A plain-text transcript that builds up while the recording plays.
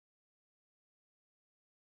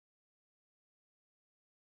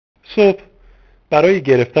صبح برای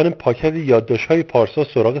گرفتن پاکت یادداشت‌های پارسا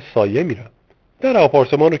سراغ سایه میرم. در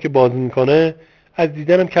آپارتمان رو که باز میکنه از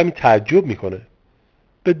دیدنم کمی تعجب میکنه.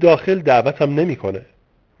 به داخل دعوتم نمیکنه.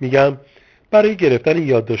 میگم برای گرفتن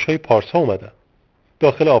یادداشت‌های پارسا اومدم.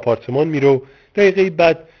 داخل آپارتمان میره و دقیقه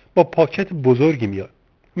بعد با پاکت بزرگی میاد.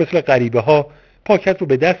 مثل غریبه ها پاکت رو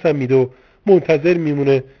به دستم میده و منتظر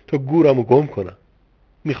میمونه تا گورمو گم کنم.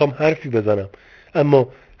 میخوام حرفی بزنم اما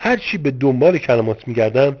هر چی به دنبال کلمات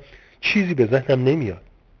میگردم چیزی به ذهنم نمیاد.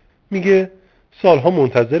 میگه سالها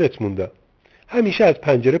منتظرت موندم. همیشه از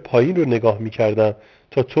پنجره پایین رو نگاه میکردم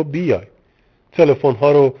تا تو بیای.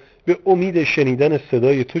 تلفن‌ها رو به امید شنیدن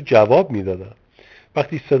صدای تو جواب میدادم.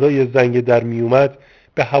 وقتی صدای زنگ در میومد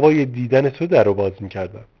به هوای دیدن تو در رو باز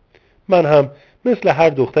میکردم. من هم مثل هر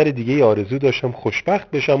دختر دیگه آرزو داشتم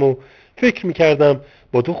خوشبخت بشم و فکر میکردم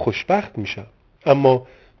با تو خوشبخت میشم. اما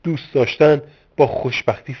دوست داشتن با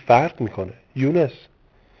خوشبختی فرق میکنه. یونس،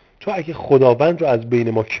 تو اگه خداوند رو از بین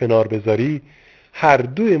ما کنار بذاری هر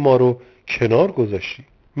دوی ما رو کنار گذاشتی.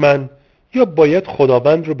 من یا باید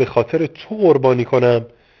خداوند رو به خاطر تو قربانی کنم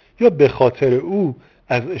یا به خاطر او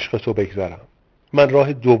از عشق تو بگذرم. من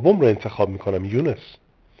راه دوم رو انتخاب میکنم. یونس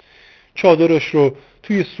چادرش رو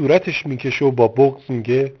توی صورتش میکشه و با بغض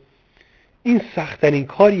میگه این سخت‌ترین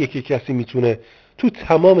کاریه که کسی میتونه تو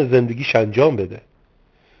تمام زندگیش انجام بده.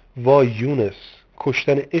 وای یونس،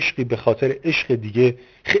 کشتن عشقی به خاطر عشق دیگه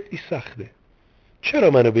خیلی سخته. چرا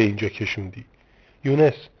منو به اینجا کشوندی؟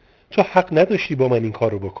 یونس، تو حق نداشتی با من این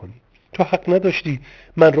کارو بکنی. تو حق نداشتی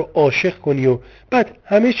من رو عاشق کنی و بعد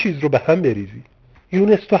همه چیز رو به هم بریزی.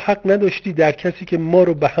 یونس، تو حق نداشتی در کسی که ما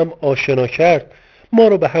رو به هم آشنا کرد، ما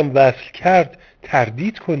رو به هم وصل کرد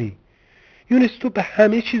تردید کنی. یونس، تو به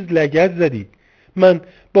همه چیز لگد زدی. من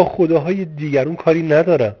با خداهای دیگرون کاری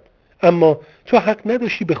ندارم، اما تو حق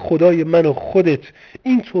نداشتی به خدای من و خودت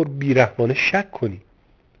اینطور بیرحمانه شک کنی.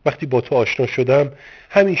 وقتی با تو آشنا شدم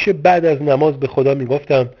همیشه بعد از نماز به خدا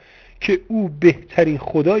میگفتم که او بهترین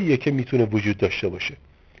خداییه که میتونه وجود داشته باشه.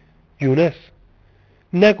 یونس،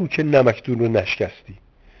 نگو که نمکدون رو نشکستی.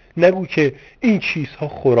 نگو که این چیزها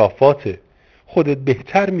خرافاته. خودت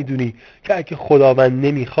بهتر میدونی که اگه خداوند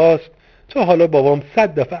نمیخواست تا حالا بابام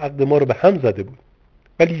 100 دفعه عقد ما رو به هم زده بود.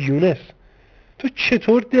 ولی یونس، تو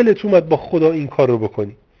چطور دلت اومد با خدا این کار رو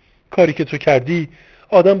بکنی؟ کاری که تو کردی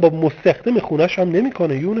آدم با مستخدم خونش هم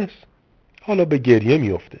نمیکنه. یونس حالا به گریه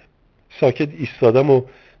میفته. ساکت ایستادم و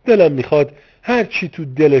دلم میخواد هر چی تو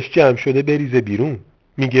دلش جمع شده بریزه بیرون.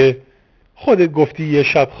 میگه خودت گفتی یه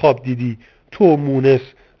شب خواب دیدی تو و مونس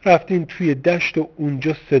رفتین توی دشت و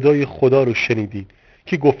اونجا صدای خدا رو شنیدین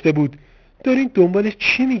که گفته بود دارین دنبال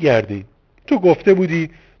چی میگردین؟ تو گفته بودی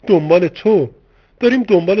دنبال تو، داریم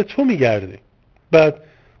دنبال تو میگردیم. بعد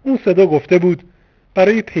اون صدا گفته بود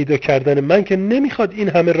برای پیدا کردن من که نمیخواد این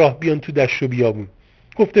همه راه بیان تو دشت و بیابون.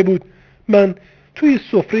 گفته بود من توی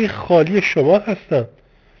سفره خالی شما هستم،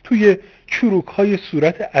 توی چروکهای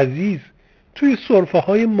صورت عزیز، توی سرفه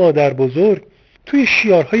های مادر بزرگ، توی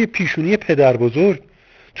شیارهای پیشونی پدر بزرگ،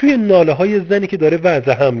 توی ناله های زنی که داره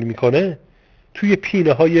وضع حمل میکنه، توی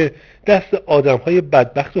پینه های دست آدم های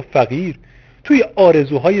بدبخت و فقیر، توی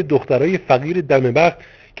آرزوهای دخترای فقیر دم بخت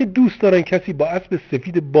که دوست دارن کسی با اسب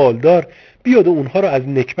سفید بالدار بیاد و اونها رو از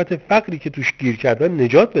نکبت فقری که توش گیر کردن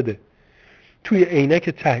نجات بده، توی عینک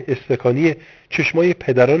ته استکانی چشمای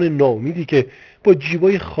پدران ناامیدی که با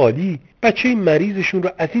جیبای خالی بچه مریضشون رو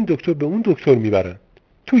از این دکتر به اون دکتر میبرن،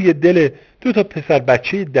 توی دل 2 تا پسر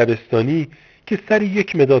بچه دبستانی که سر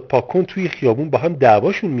یک مداد پاکن توی خیابون با هم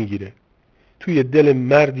دعواشون میگیره، توی دل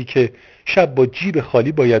مردی که شب با جیب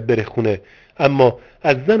خالی باید بره خونه اما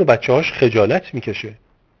از زن و بچه‌هاش خجالت میکشه،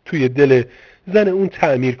 توی دل زن اون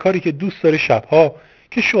تعمیرکاری که دوست داره شبها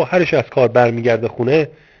که شوهرش از کار برمیگرده خونه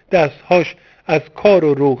دستهاش از کار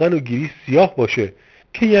و روغن و گیری سیاه باشه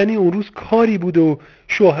که یعنی اون روز کاری بود و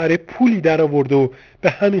شوهر پولی در آورد و به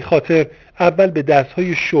همین خاطر اول به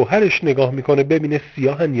دستهای شوهرش نگاه میکنه ببینه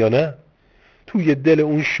سیاهن یا نه. توی دل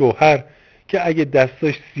اون شوهر که اگه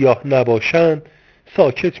دستاش سیاه نباشن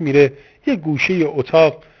ساکت میره یه گوشه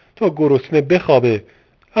اتاق تا گرسنه بخوابه،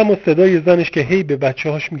 اما صدای زنش که هی به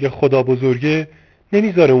بچه‌هاش میگه خدا بزرگه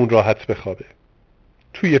نمیذاره اون راحت بخوابه.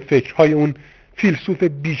 توی فکرهای اون فیلسوف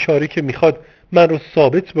بیچاره که میخواد من رو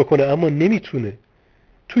ثابت بکنه اما نمیتونه،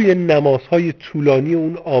 توی نمازهای طولانی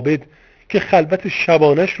اون عابد که خلوت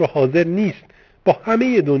شبانش رو حاضر نیست با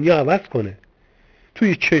همه دنیا عوض کنه،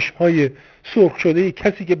 توی چشمهای سرخ شده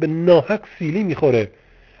کسی که به ناحق سیلی میخوره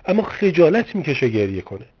اما خجالت میکشه گریه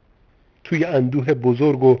کنه، توی اندوه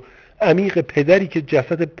بزرگ و عمیق پدری که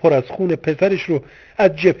جسد پر از خون پسرش رو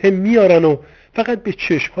از جبهه میارن و فقط به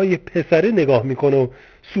چشمهای پسره نگاه میکنه و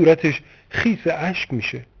صورتش خیس اشک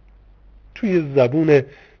میشه، توی زبون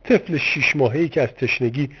طفل 6 ماهه‌ای که از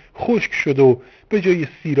تشنگی خشک شده و به جای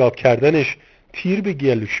سیراب کردنش تیر به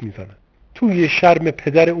گلوش میزنن. توی شرم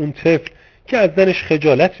پدر اون طفل که از زنش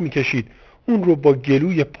خجالت میکشید اون رو با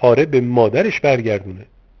گلوی پاره به مادرش برگردونه.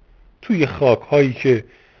 توی خاکهایی که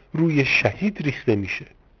روی شهید ریخته میشه.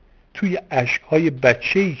 توی اشکهای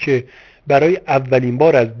بچه‌ای که برای اولین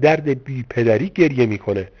بار از درد بی پدری گریه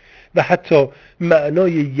میکنه و حتی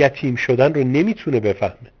معنای یتیم شدن رو نمیتونه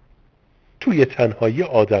بفهمه. توی تنهایی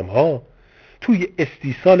آدم‌ها، توی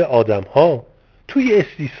استیصال آدم‌ها،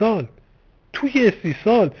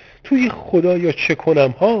 توی خدایا چه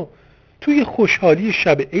کنم‌ها، توی خوشحالی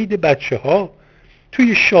شب عید بچه‌ها،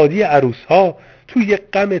 توی شادی عروس‌ها، توی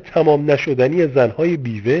غم تمام نشدنی زن‌های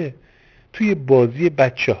بیوه، توی بازی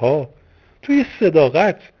بچه‌ها، توی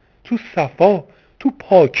صداقت، تو صفا، تو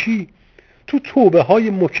پاکی، تو توبه‌های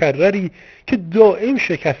مکرری که دائم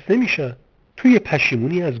شکسته میشن، توی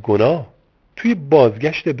پشیمونی از گناه، توی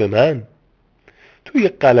بازگشت به من، توی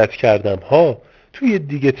غلط کردم ها، توی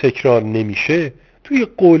دیگه تکرار نمیشه، توی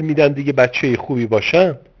قول میدم دیگه بچه خوبی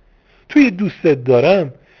باشم، توی دوستت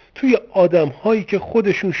دارم، توی آدم هایی که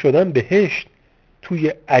خودشون شدن بهشت،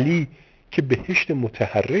 توی علی که بهشت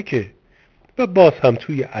متحرکه، و باز هم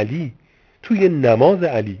توی علی، توی نماز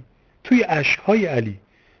علی، توی عشقهای علی،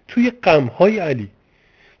 توی غمهای علی،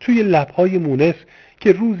 توی لبهای مونس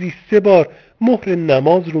که روزی 3 بار مهر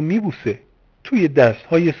نماز رو میبوسه، توی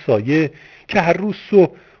دستهای سایه که هر روز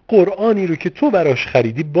صبح قرآنی رو که تو براش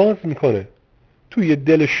خریدی باز میکنه، توی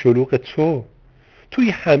دل شلوغ تو، توی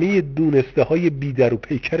همه دونسته های بیدر و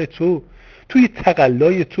پیکر تو، توی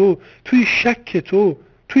تقلای تو، توی شک تو،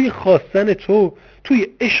 توی خواستن تو، توی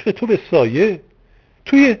عشق تو به سایه،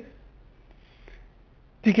 توی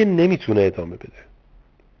دیگه نمیتونه ادامه بده.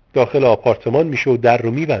 داخل آپارتمان میشه و در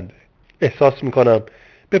رو میبنده. احساس میکنم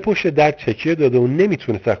به پشت در تکیه داده و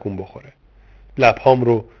نمیتونه تکون بخوره. لبهام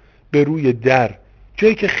رو به روی در،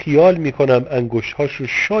 جایی که خیال میکنم انگشت‌هاش رو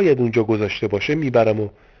شاید اونجا گذاشته باشه، میبرم و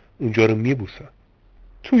اونجا رو میبوسم.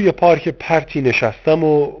 توی پارک پرتی نشستم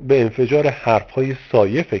و به انفجار حرفهای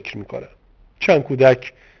سایه فکر میکنم. چند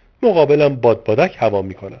کودک مقابلم بادبادک هوا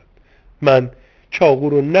میکنن. من چاقو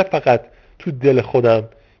رو نه فقط تو دل خودم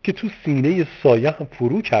که تو سینه سایه هم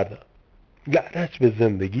فرو کردم. لعنت به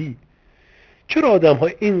زندگی. چرا آدم ها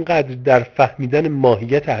اینقدر در فهمیدن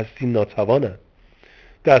ماهیت هستی ناتوانند؟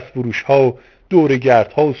 دستفروش ها و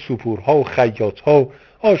دورگرد ها و سپور ها و خیاط ها و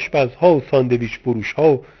آشپز ها و ساندویچ فروش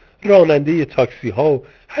ها و راننده تاکسی ها و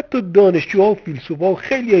حتی دانشجوها و فیلسوفا و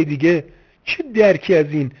خیلی های دیگه چه درکی از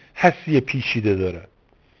این هستی پیچیده داره؟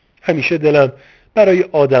 همیشه دلم برای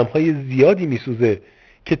آدم های زیادی میسوزه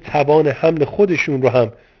که توان حمل خودشون رو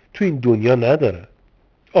هم تو این دنیا ندارن.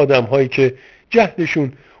 آدم هایی که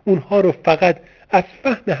جهلشون اونها رو فقط از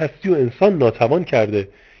فهم هستی و انسان ناتوان کرده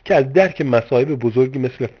که از درک مصائب بزرگی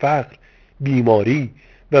مثل فقر، بیماری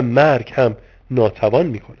و مرگ هم ناتوان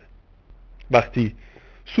میکنه. وقتی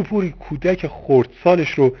سپوری کودک خردسالش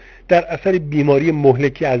رو در اثر بیماری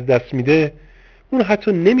مهلکی از دست میده، اون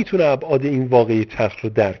حتی نمیتونه ابعاد این واقعی تلخ رو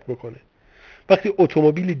درک بکنه. وقتی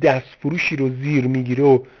اتومبیلی دست فروشی رو زیر میگیره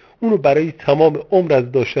و اونو برای تمام عمر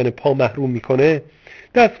از داشتن پا محروم میکنه،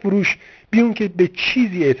 دست فروش بیون که به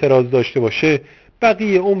چیزی اعتراض داشته باشه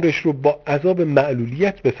بقیه عمرش رو با عذاب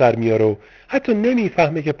معلولیت به سر میاره و حتی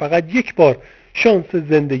نمیفهمه که فقط یک بار شانس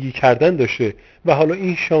زندگی کردن داشته و حالا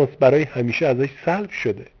این شانس برای همیشه ازش سلب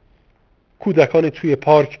شده. کودکان توی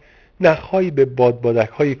پارک نخهایی به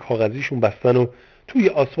بادبادک‌های کاغذیشون بستن و توی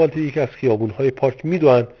آسفالت یکی از خیابون‌های پارک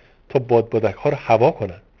میدوئن تا بادبادک‌ها رو هوا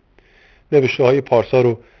کنن. نوشته‌های پارسا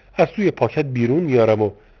رو از توی پاکت بیرون میارم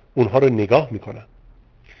و اونها رو نگاه میکنم.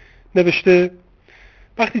 نوشته: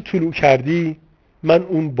 وقتی طلوع کردی من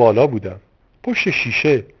اون بالا بودم، پشت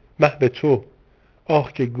شیشه، محو تو.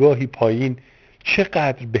 آه که گاهی پایین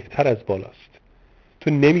چقدر بهتر از بالاست. تو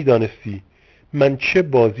نمیدانستی من چه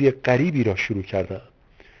بازی غریبی را شروع کردم.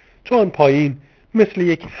 تو آن پایین مثل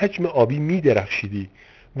یک حجم آبی می درخشیدی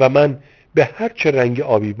و من به هر چه رنگ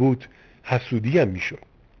آبی بود حسودیم می شد.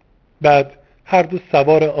 بعد هر دو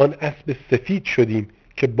سوار آن اسب سفید شدیم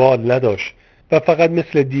که بال نداشت و فقط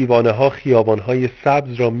مثل دیوانه ها خیابان های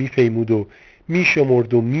سبز را می فیمود و می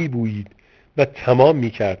شمرد و می بویید و تمام می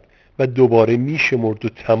کرد و دوباره می شمرد و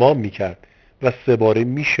تمام می کرد و 3 باره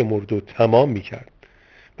می شمرد و تمام می کرد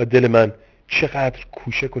و دل من چقدر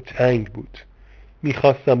کوچک و تنگ بود.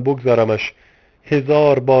 میخواستم بگذارمش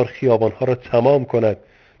 1000 بار خیابانها را تمام کند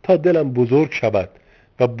تا دلم بزرگ شود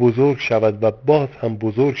و بزرگ شود و باز هم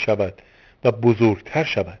بزرگ شود و بزرگتر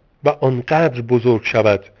شود و آنقدر بزرگ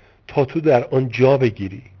شود تا تو در آن جا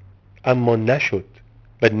بگیری. اما نشد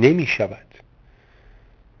و نمی شود.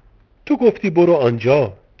 تو گفتی برو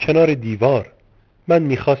آنجا کنار دیوار. من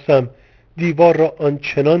میخواستم دیوار را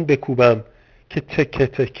آنچنان بکوبم که تکه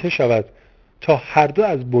تکه شود تا هر دو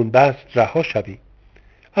از بنبست رها شویم.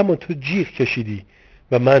 اما تو جیغ کشیدی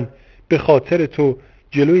و من به خاطر تو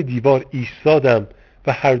جلوی دیوار ایستادم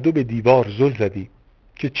و هر دو به دیوار زل زدیم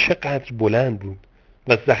که چقدر بلند بود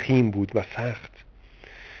و ضخیم بود و سخت.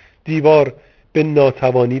 دیوار به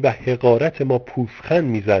ناتوانی و حقارت ما پوزخند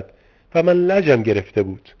میزد و من لجم گرفته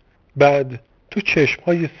بود. بعد تو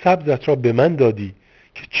چشمهای سبزت را به من دادی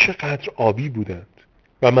که چقدر آبی بودند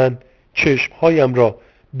و من چشمهایم را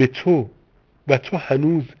به تو و تو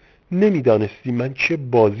هنوز نمیدانستی من چه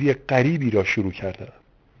بازی غریبی را شروع کردم.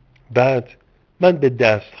 بعد من به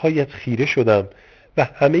دستهایت خیره شدم و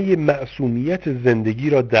همه معصومیت زندگی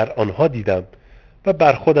را در آنها دیدم و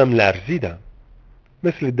بر خودم لرزیدم.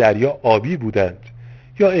 مثل دریا آبی بودند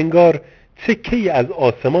یا انگار تکه‌ای از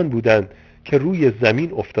آسمان بودند که روی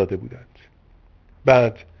زمین افتاده بودند.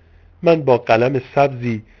 بعد من با قلم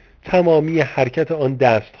سبزی تمامی حرکت آن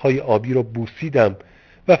دستهای آبی را بوسیدم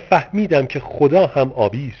و فهمیدم که خدا هم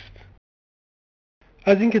آبی است.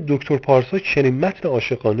 از اینکه دکتر پارسا چنین متن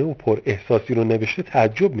عاشقانه و پر احساسی رو نوشته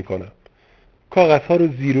تعجب میکنم. کاغذها رو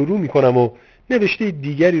زیر و رو میکنم و نوشته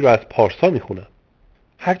دیگری رو از پارسا میخونم.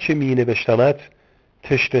 هرچه می نوشتمت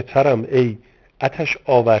تشنه ترم ای آتش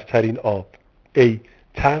آورترین آب، ای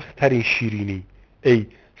تلخ ترین شیرینی، ای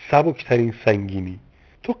سبک ترین سنگینی.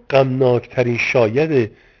 تو غمناک ترین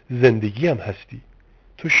شاید زندگی هم هستی.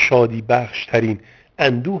 تو شادی بخش ترین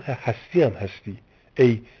اندوه هستی هم هستی.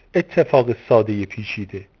 ای اتفاق ساده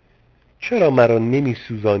پیچیده، چرا مرا نمی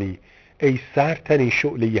سوزانی ای سردترین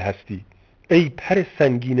شعله هستی؟ ای پر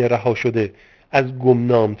سنگین رها شده از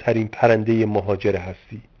گمنام ترین پرنده مهاجر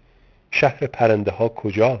هستی. شهر پرنده ها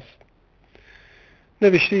کجاست؟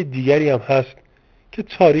 نوشته دیگری هم هست که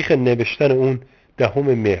تاریخ نوشتن اون 10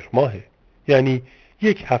 مهر ماهه، یعنی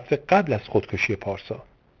 1 هفته قبل از خودکشی پارسا.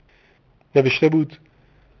 نوشته بود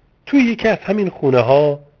توی یکی از همین خونه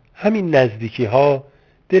ها، همین نزدیکی ها،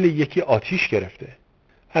 دل یکی آتیش گرفته.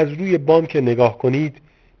 از روی بام که نگاه کنید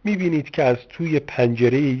میبینید که از توی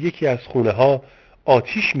پنجره یکی از خونه ها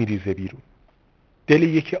آتیش میریزه بیرون. دل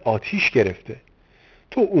یکی آتیش گرفته.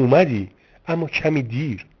 تو اومدی اما کمی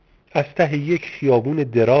دیر، از ته یک خیابون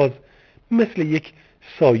دراز، مثل یک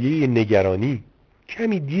سایه نگرانی.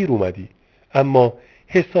 کمی دیر اومدی اما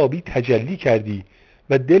حسابی تجلی کردی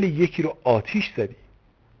و دل یکی رو آتیش زدی.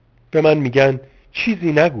 به من میگن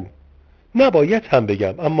چیزی نگو. نباید هم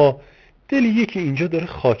بگم، اما دل یکی اینجا داره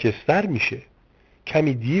خاکستر میشه.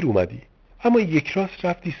 کمی دیر اومدی اما یک راست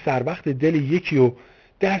رفتی سر وقت دل یکی و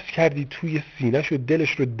دست کردی توی سینه‌ش و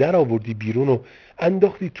دلش رو در آوردی بیرون و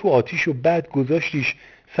انداختی تو آتیش و بعد گذاشتیش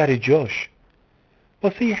سر جاش.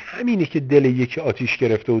 واسه همینه که دل یکی آتیش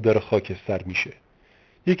گرفته و داره خاکستر میشه.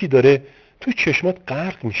 یکی داره تو چشمات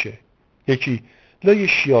غرق میشه، یکی لای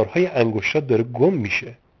شیارهای انگشتات داره گم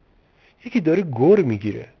میشه، یکی داره گر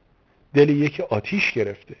میگیره. دل یکی آتیش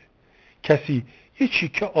گرفته. کسی یه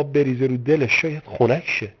چیکه آب بریزه رو دلش شاید خنک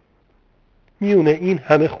شه. میونه این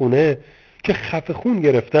همه خونه که خفه خون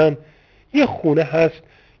گرفتن، یه خونه هست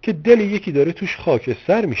که دل یکی داره توش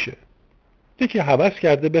خاکستر میشه. یکی هوس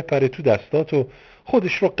کرده بپره تو دستات و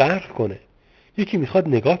خودش رو غرق کنه. یکی میخواد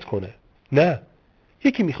نگات کنه. نه،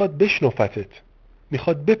 یکی میخواد بشنفتت،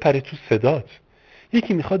 میخواد بپره تو صدات.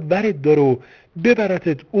 یکی میخواد برت داره و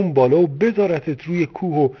ببرتت اون بالا و بذارتت روی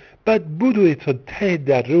کوه و بعد بدوی تا ته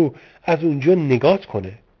دره و از اونجا نگات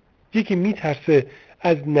کنه. یکی میترسه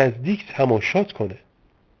از نزدیک تماشات کنه.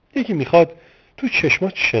 یکی میخواد تو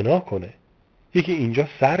چشمات شنا کنه. یکی اینجا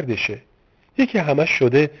سردشه. یکی همش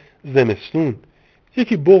شده زمستون.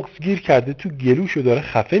 یکی بغض گیر کرده تو گلوش و داره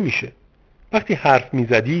خفه میشه. وقتی حرف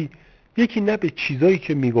میزدی یکی نه به چیزایی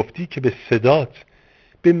که میگفتی که به صدات،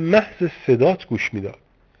 به محض صدات گوش میداد.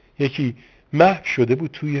 یکی محو شده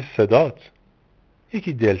بود توی صدات.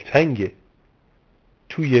 یکی دلتنگه.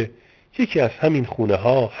 توی یکی از همین خونه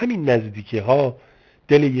ها، همین نزدیکی ها،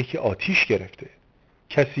 دل یکی آتیش گرفته.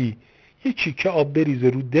 کسی یه چیکه آب بریزه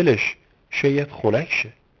رو دلش شاید خنک شه.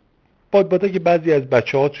 باد که بعضی از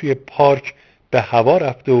بچه ها توی پارک به هوا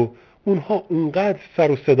رفته و اونها اونقدر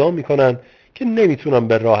سر و صدا میکنن که نمیتونم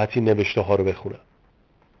به راحتی نوشته ها رو بخونم.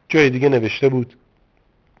 جای دیگه نوشته بود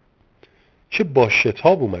چه با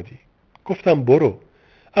شتاب اومدی. گفتم برو،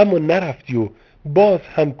 اما نرفتی و باز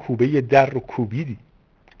هم کوبه در رو کوبیدی.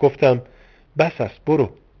 گفتم بس است برو.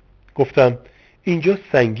 گفتم اینجا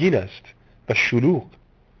سنگین است و شلوغ،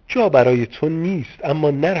 جا برای تو نیست،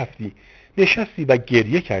 اما نرفتی، نشستی و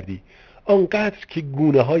گریه کردی آنقدر که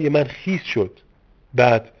گونه های من خیس شد.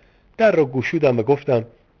 بعد در را گشودم و گفتم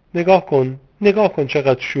نگاه کن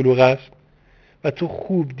چقدر شلوغ است. و تو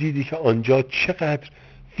خوب دیدی که آنجا چقدر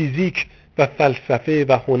فیزیک و فلسفه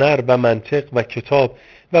و هنر و منطق و کتاب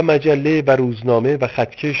و مجله و روزنامه و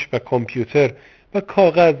خطکش و کامپیوتر و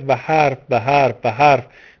کاغذ و حرف و حرف و حرف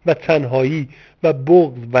و تنهایی و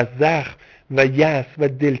بغض و زخم و یأس و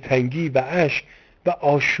دلتنگی و اشک و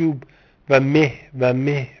آشوب و مه و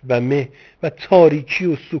مه و مه و تاریکی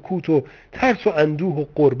و سکوت و ترس و اندوه و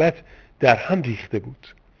غربت در هم ریخته بود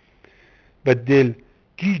و دل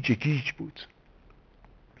گیج گیج بود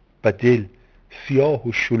و دل سیاه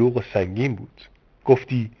و شلوغ و سنگین بود.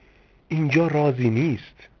 گفتی اینجا رازی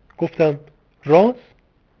نیست. گفتم راز؟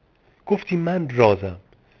 گفتی من رازم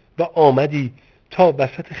و آمدی تا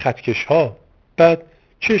وسط خطکش ها. بعد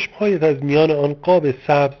چشمهایت از میان آن قاب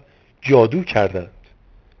سبز جادو کردند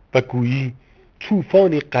و گویی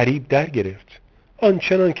طوفانی غریب در گرفت،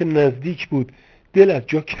 آنچنان که نزدیک بود دل از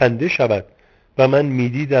جا کنده شود و من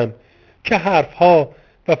میدیدم که حرفها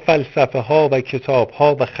و فلسفه ها و کتاب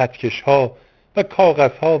ها و خطکش ها و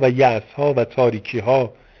کاغذ ها و یأس ها و تاریکی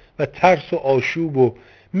ها و ترس و آشوب و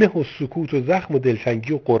مه و سکوت و زخم و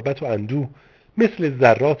دلتنگی و غربت و اندوه مثل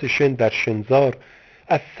ذرات شن در شنزار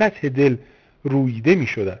از سطح دل رویده می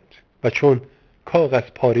شدند و چون کاغذ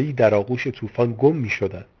پاره‌ای در آغوش طوفان گم می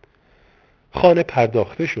شدند. خانه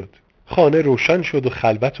پرداخته شد، خانه روشن شد و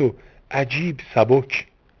خلوت و عجیب سبک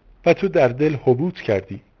و تو در دل حبوط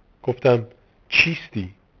کردی. گفتم چیستی؟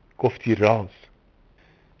 گفتی راز.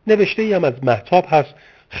 نوشته ایم از مهتاب هست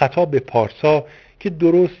خطاب به پارسا که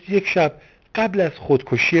درست یک شب قبل از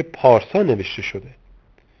خودکشی پارسا نوشته شده.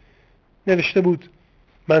 نوشته بود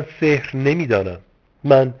من سحر نمیدانم،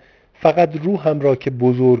 من فقط روحم را که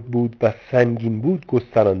بزرگ بود و سنگین بود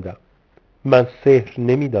گستراندم. من سحر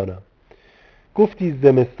نمیدانم. گفتی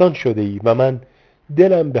زمستان شده ای و من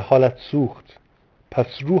دلم به حالت سوخت، پس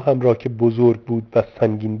روحم را که بزرگ بود و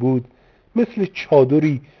سنگین بود مثل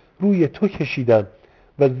چادری روی تو کشیدم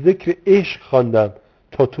و ذکر عشق خواندم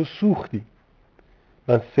تا تو سوختی.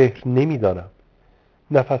 من سحر نمیدانم.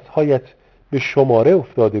 نفسهایت به شماره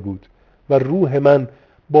افتاده بود و روح من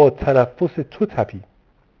با تنفس تو تپید.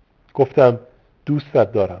 گفتم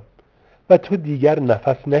دوستت دارم و تو دیگر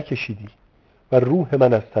نفس نکشیدی و روح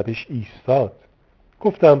من از تپش ایستاد.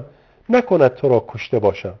 گفتم نکند تو را کشته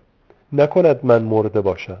باشم، نکند من مرده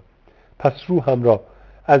باشم. پس روحم را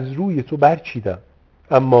از روی تو برچیدم،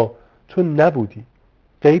 اما تو نبودی،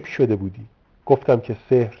 غیب شده بودی. گفتم که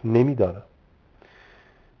سحر نمیدانم.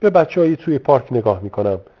 به بچه‌های توی پارک نگاه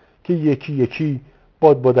میکنم که یکی یکی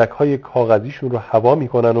بادبادک های کاغذیشون رو هوا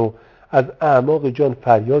میکنن و از اعماق جان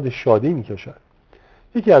فریاد شادی میکشن.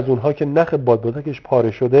 یکی از اونها که نخ بادبادکش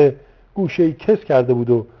پاره شده گوشه‌ای کس کرده بود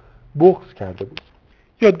و بغض کرده بود.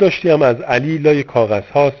 یادداشتی هم از علی لای کاغذ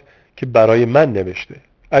هاست که برای من نوشته.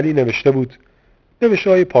 علی نوشته بود نوشته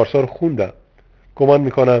های پارسا رو خوندم، گمان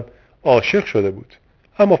میکنم عاشق شده بود،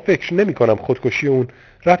 اما فکر نمیکنم خودکشی اون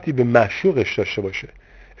ربطی به معشوقش داشته باشه.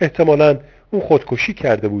 احتمالاً اون خودکشی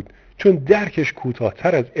کرده بود چون درکش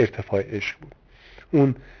کوتاه‌تر از ارتفاع عشق بود.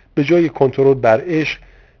 اون به جای کنترل بر عشق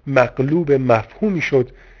مغلوب مفهومی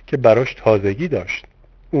شد که براش تازگی داشت.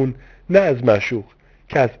 اون نه از معشوق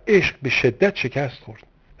که از عشق به شدت شکست خورد.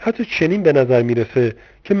 حتی چنین به نظر میرسه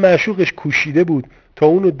که معشوقش کوشیده بود تا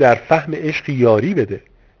اونو در فهم عشق یاری بده،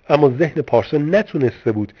 اما ذهن پارسا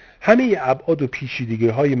نتونسته بود همه ابعاد و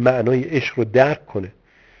پیچیدگی‌های معنای عشق رو درک کنه.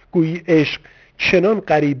 گویی عشق چنان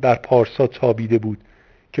غریب بر پارسا تابیده بود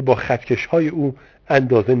که با خطکش‌های او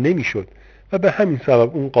اندازه نمیشد و به همین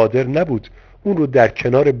سبب اون قادر نبود اون رو در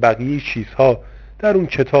کنار بقیه چیزها در اون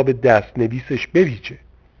کتاب دست نویسش بویچه.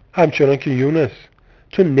 همچنان که یونس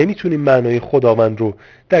تو نمیتونی معنای خداوند رو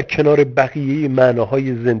در کنار بقیه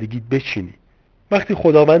معناهای زندگی بچینی. وقتی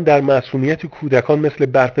خداوند در معصومیت کودکان مثل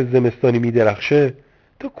برف زمستانی میدرخشه،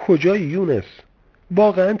 تو کجایی یونس؟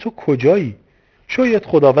 واقعا تو کجایی؟ شاید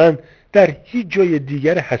خداوند در هیچ جای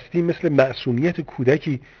دیگر هستی مثل معصومیت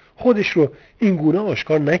کودکی خودش رو اینگونه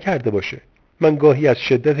آشکار نکرده باشه. من گاهی از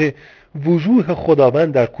شدت وضوح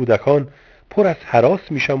خداوند در کودکان پر از هراس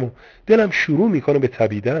میشم و دلم شروع میکنه به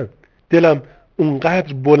تپیدن. دلم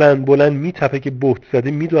اونقدر بلند بلند میتپه که بهت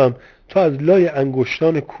زده میدوام تا از لای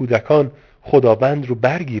انگشتان کودکان خداوند رو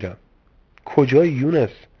برگیرم. کجای یونس؟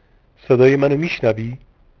 صدای منو میشنوی؟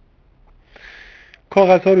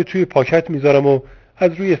 کاغذها رو توی پاکت میذارم و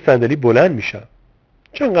از روی صندلی بلند میشم.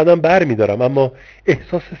 چند قدم بر میدارم اما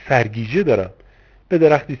احساس سرگیجه دارم. به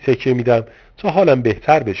درختی تکیه میدم تا حالم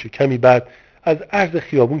بهتر بشه. کمی بعد از عرض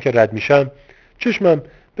خیابون که رد میشم چشمم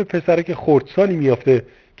به پسرک خردسالی میافته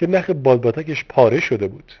که نخ بادبادکش پاره شده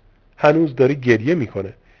بود. هنوز داره گریه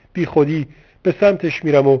میکنه. بی خودی به سمتش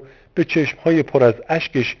میرم و به چشمهای پر از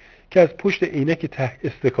اشکش که از پشت عینک ته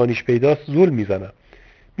استکانیش پیداست زل میزنم.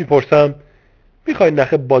 میپرسم میخوای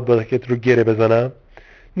نخ بادبادکت رو گره بزنم؟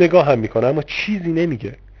 نگاه هم میکنه اما چیزی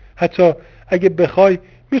نمیگه. حتی اگه بخوای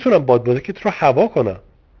میتونم بادبادکت رو هوا کنم.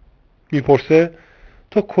 میپرسه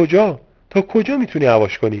تا کجا میتونی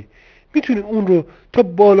هواش کنی؟ میتونی اون رو تا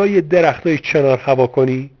بالای درختای چنار هوا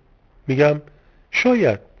کنی؟ میگم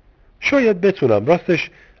شاید بتونم.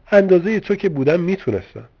 راستش اندازه تو که بودم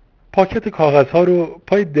میتونستم. پاکت کاغذها رو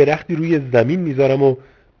پای درختی روی زمین میذارم و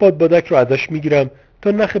بادبادک رو ازش میگیرم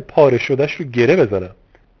تا نخ پاره شدش رو گره بزنم.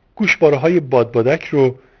 گوشباره های بادبادک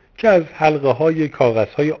رو که از حلقه های کاغذ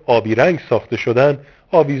های آبی رنگ ساخته شدن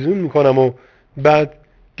آویزون میکنم و بعد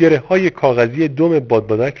گره های کاغذی دم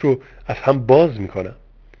بادبادک رو از هم باز میکنم.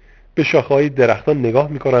 به شاخه های درختان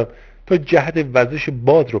نگاه میکنم تا جهت وزش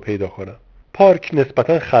باد رو پیدا کنم. پارک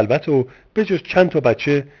نسبتا خلوت و به جز چند تا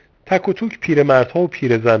بچه تک و توک پیرمردها و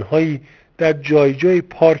پیرزنهایی در جای جای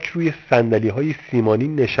پارک روی صندلی‌های سیمانی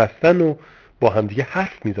نشستن و با همدیگه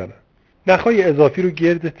حرف میزنن. نخهای اضافی رو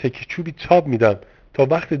گرد تکه چوبی تاب میدم تا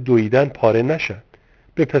وقت دویدن پاره نشن.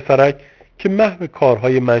 به پسرک که محو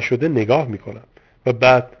کارهای من شده نگاه میکنم و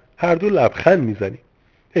بعد هر دو لبخند میزنیم.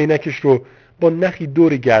 عینکش رو با نخی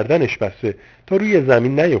دور گردنش بسته تا روی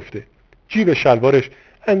زمین نیفته. جیب شلوارش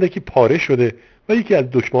اندکی پاره شده و یکی از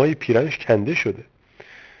دکمه‌های پیرنش کنده شده.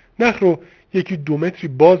 نخ رو 1-2 متری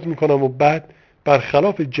باز میکنم و بعد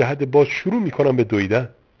برخلاف جهت باز شروع میکنم به دویدن.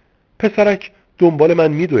 پسرک دنبال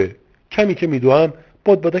من میدوه. کمی که میدوام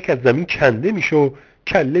بادبادک از زمین کنده میشه و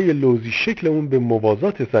کله لوزی شکل اون به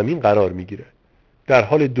موازات زمین قرار میگیره. در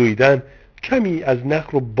حال دویدن کمی از نخ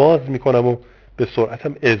رو باز میکنم و به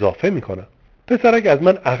سرعتم اضافه میکنم. پسرک از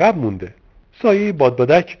من عقب مونده. سایه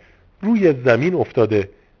بادبادک روی زمین افتاده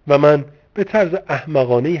و من به طرز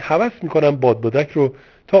احمقانه‌ای هوس میکنم بادبادک رو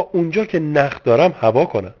تا اونجا که نخ دارم هوا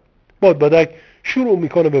کنم. بادبادک شروع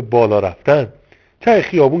میکنه به بالا رفتن. ته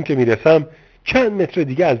خیابون که میرسم چند متر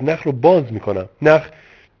دیگه از نخ رو باز میکنم.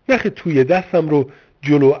 نخ توی دستم رو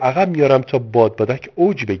جلو عقب میارم تا بادبادک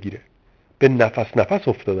اوج بگیره. به نفس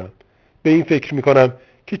افتادم. به این فکر میکنم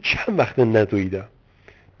که چند وقت ندویدم.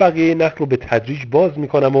 بقیه نخ رو به تدریج باز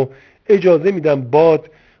میکنم و اجازه میدم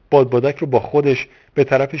بادبادک رو با خودش به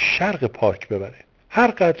طرف شرق پارک ببره. هر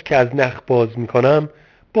قدر که از نخ باز میکنم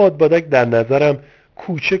بادبادک در نظرم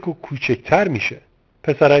کوچک و کوچکتر میشه.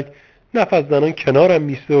 پسرک نفس زنان کنارم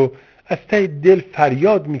میسته و از ته دل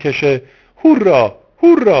فریاد میکشه هورا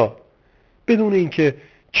هورا. بدون اینکه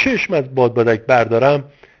چشم از بادبادک بردارم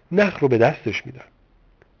نخ رو به دستش میدم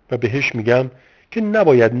و بهش میگم که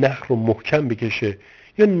نباید نخ رو محکم بکشه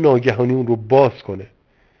یا ناگهانی اون رو باز کنه.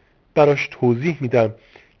 براش توضیح میدم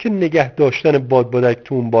که نگه داشتن بادبادک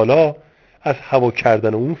تو اون بالا از هوا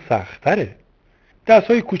کردن اون سخت‌تره.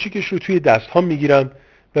 دستهای کوچیکش رو توی دستهام میگیرم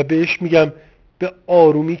و بهش میگم به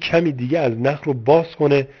آرومی کمی دیگه از نخ رو باز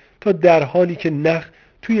کنه تا در حالی که نخ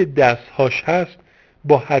توی دستهاش هست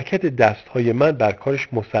با حرکت دستهای من بر کارش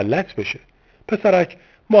مسلط بشه. پسرک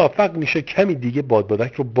موفق میشه کمی دیگه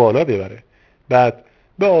بادبادک رو بالا ببره. بعد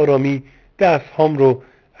به آرامی دستهام رو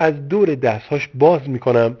از دور دستهاش باز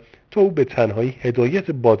میکنم تا او به تنهایی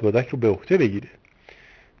هدایت بادبادک رو به عهده بگیره.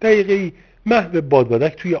 دقیقی محو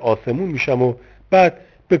بادبادک توی آسمون میشم و بعد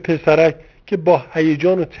به پسرک که با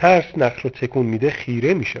هیجان و ترس نخ رو تکون میده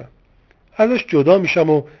خیره میشم. ازش جدا میشم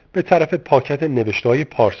و به طرف پاکت نوشته‌های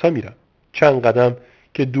پارسا میرم. چند قدم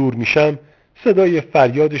که دور میشم صدای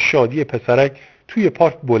فریاد شادی پسرک توی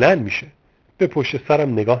پارک بلند میشه. به پشت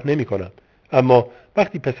سرم نگاه نمی کنم. اما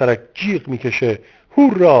وقتی پسرک جیغ میکشه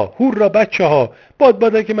هورا هورا بچه ها،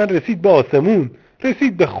 بادبادک من رسید به آسمون،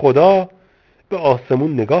 رسید به خدا، به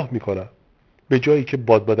آسمون نگاه میکنم به جایی که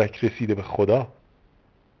بادبادک رسیده به خدا.